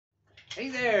Hey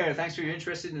there, thanks for your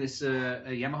interest in this a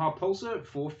Yamaha Pulsar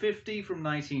 450 from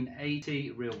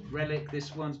 1980, real relic.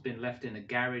 This one's been left in a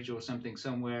garage or something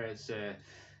somewhere. It's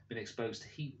been exposed to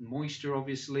heat and moisture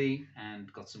obviously, and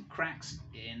got some cracks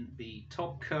in the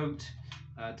top coat.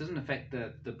 Doesn't affect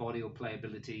the body or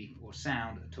playability or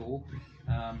sound at all.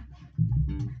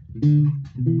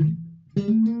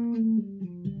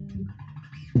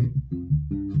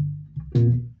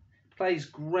 Plays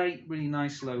great, really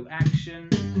nice low action.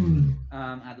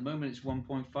 At the moment it's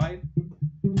 1.5,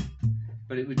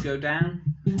 but it would go down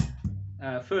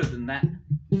further than that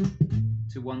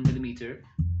to 1mm,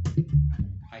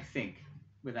 I think,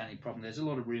 without any problem. There's a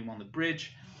lot of room on the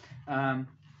bridge. For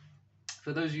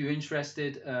those of you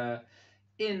interested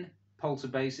in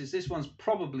Pulsar bases, this one's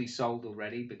probably sold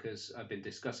already because I've been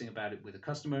discussing about it with a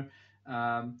customer.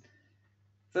 For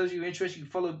those of you interested, you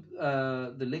can follow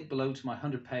the link below to my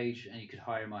Hunter page, and you could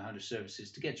hire my Hunter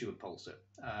services to get you a Pulsar.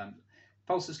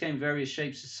 Pulsars came in various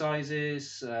shapes and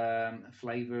sizes,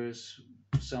 flavors,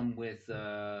 some with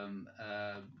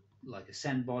like a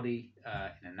sand body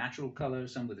in a natural color,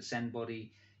 some with a sand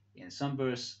body in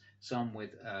sunburst, some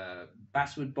with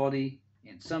basswood body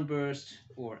in sunburst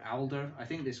or alder. I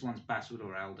think this one's basswood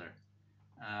or alder.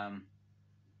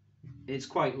 It's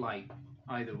quite light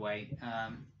either way.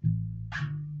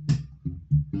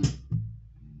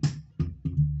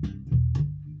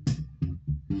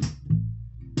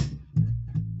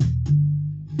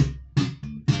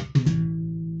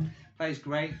 Plays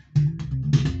great.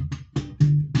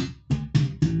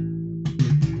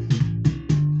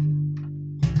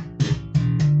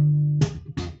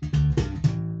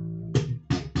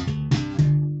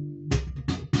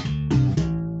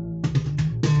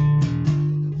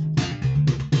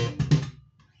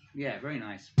 Yeah, very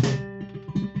nice.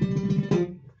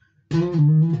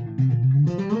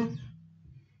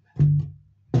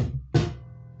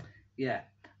 Yeah,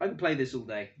 I can play this all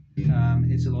day.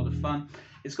 It's a lot of fun.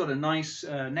 It's got a nice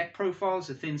neck profile. It's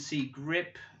a thin C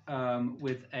grip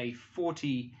with a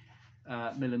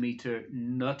 40mm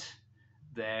nut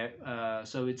there.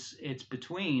 So it's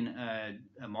between a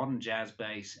modern jazz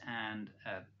bass and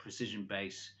a precision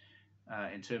bass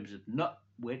in terms of nut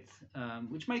width,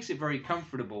 which makes it very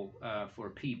comfortable for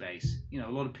a P bass. You know,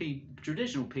 a lot of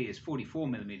traditional P is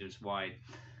 44mm wide.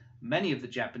 Many of the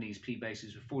Japanese P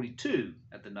basses are 42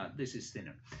 at the nut. This is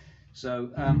thinner. So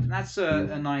that's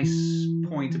a nice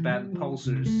point about the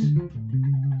Pulsars.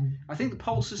 I think the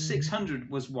Pulsar 600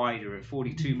 was wider at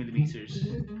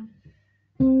 42mm.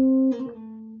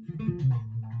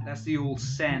 That's the old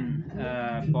Sen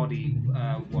body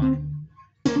one.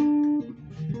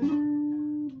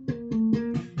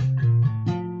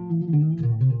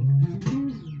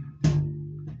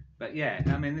 But yeah,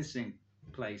 I mean, this thing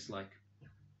plays like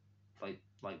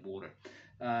water.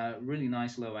 Really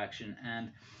nice low action,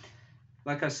 and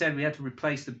like I said, we had to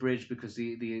replace the bridge because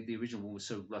the original one was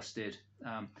so rusted.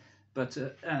 But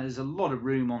there's a lot of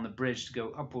room on the bridge to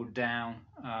go up or down.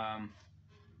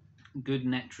 Good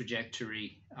neck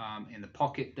trajectory in the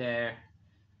pocket there,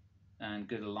 and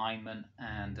good alignment.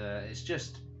 And it's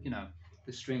just, you know,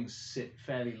 the strings sit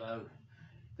fairly low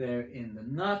there in the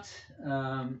nut.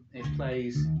 It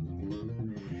plays,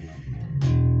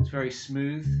 it's very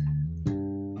smooth.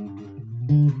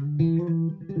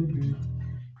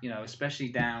 You know, especially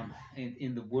down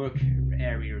in the work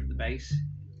area of the bass.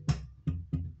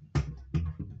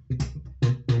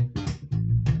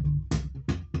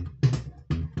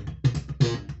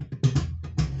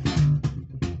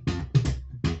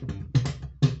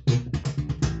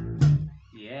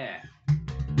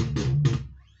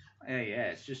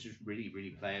 Yeah, it's just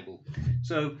really playable.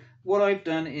 So what I've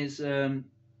done is I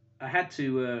had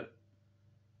to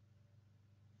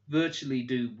virtually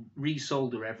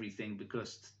resolder everything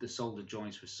because the solder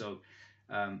joints were so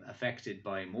affected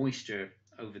by moisture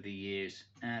over the years,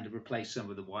 and replace some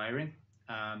of the wiring,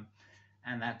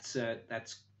 and that's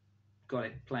got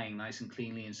it playing nice and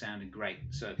cleanly and sounding great.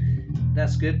 So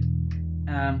that's good.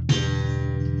 And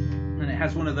it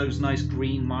has one of those nice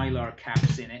green mylar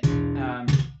caps in it.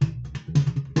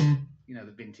 You know,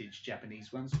 the vintage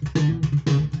Japanese ones.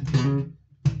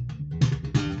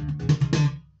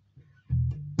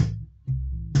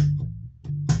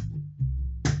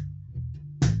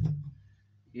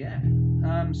 Yeah,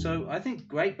 so I think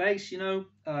great bass, you know,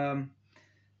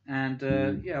 and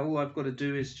yeah, all I've got to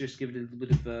do is just give it a little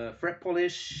bit of fret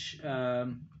polish,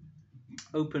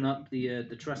 open up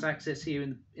the truss access here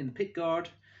in the pick guard,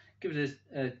 give it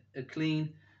a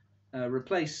clean,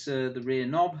 replace the rear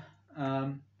knob,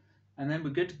 and then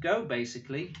we're good to go.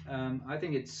 Basically, I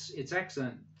think it's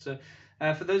excellent. So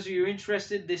for those of you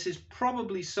interested, this is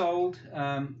probably sold.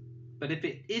 But if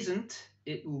it isn't,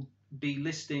 it will be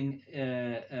listing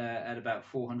at about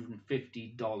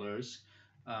 $450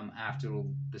 after all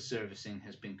the servicing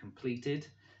has been completed,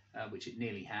 which it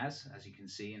nearly has, as you can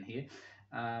see in here.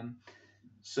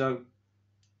 So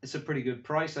it's a pretty good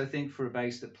price, I think, for a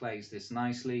bass that plays this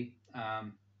nicely.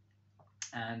 However,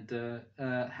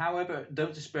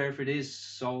 don't despair if it is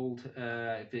sold,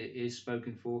 if it is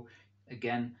spoken for.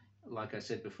 Again, like I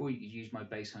said before, you could use my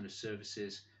Bass Hunter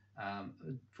services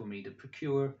for me to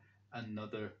procure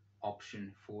another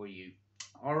option for you.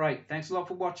 All right, thanks a lot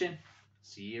for watching.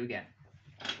 See you again.